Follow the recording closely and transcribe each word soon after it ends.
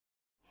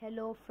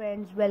Hello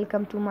friends,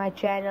 welcome to my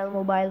channel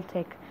Mobile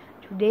Tech.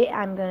 Today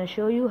I'm gonna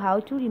show you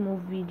how to remove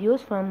videos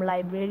from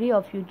library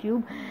of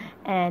YouTube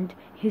and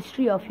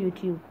history of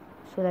YouTube.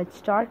 So let's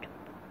start.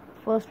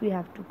 First we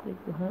have to click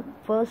the home.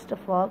 First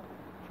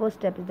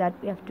step is that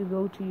we have to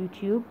go to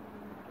YouTube.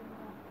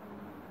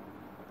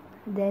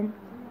 Then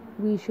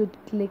we should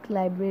click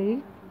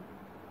library.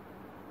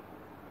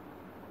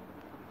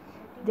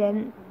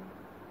 Then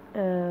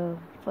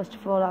first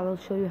of all I will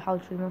show you how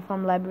to remove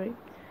from library.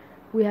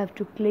 We have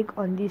to click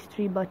on these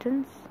three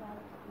buttons.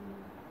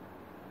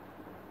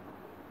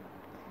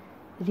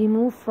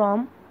 Remove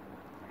from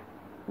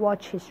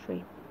watch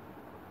history,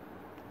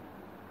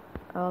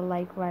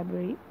 like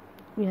library.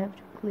 We have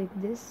to click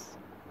this.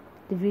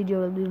 The video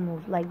will be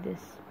removed like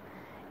this.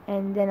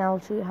 And then I'll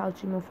show you how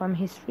to remove from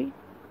history.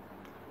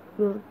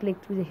 We'll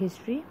click to the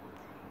history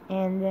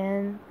and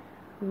then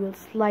we will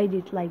slide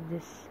it like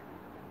this.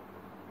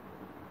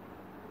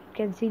 You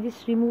can see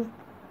this remove.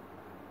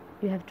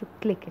 You have to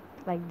click it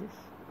like this,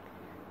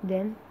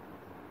 then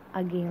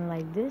again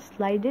like this,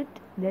 slide it,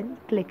 then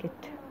click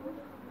it,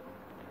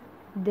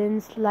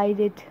 then slide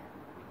it,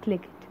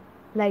 click it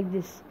like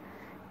this.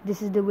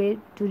 This is the way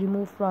to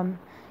remove from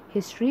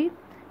history,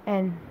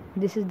 and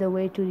this is the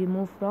way to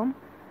remove from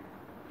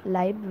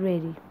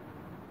library.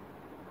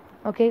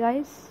 Okay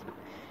guys,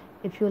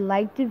 if you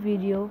like the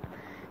video,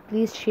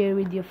 please share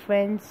with your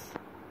friends,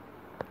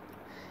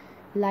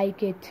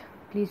 like it,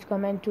 please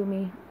comment to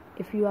me.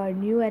 If you are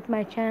new at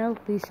my channel,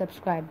 please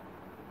subscribe.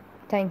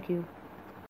 Thank you.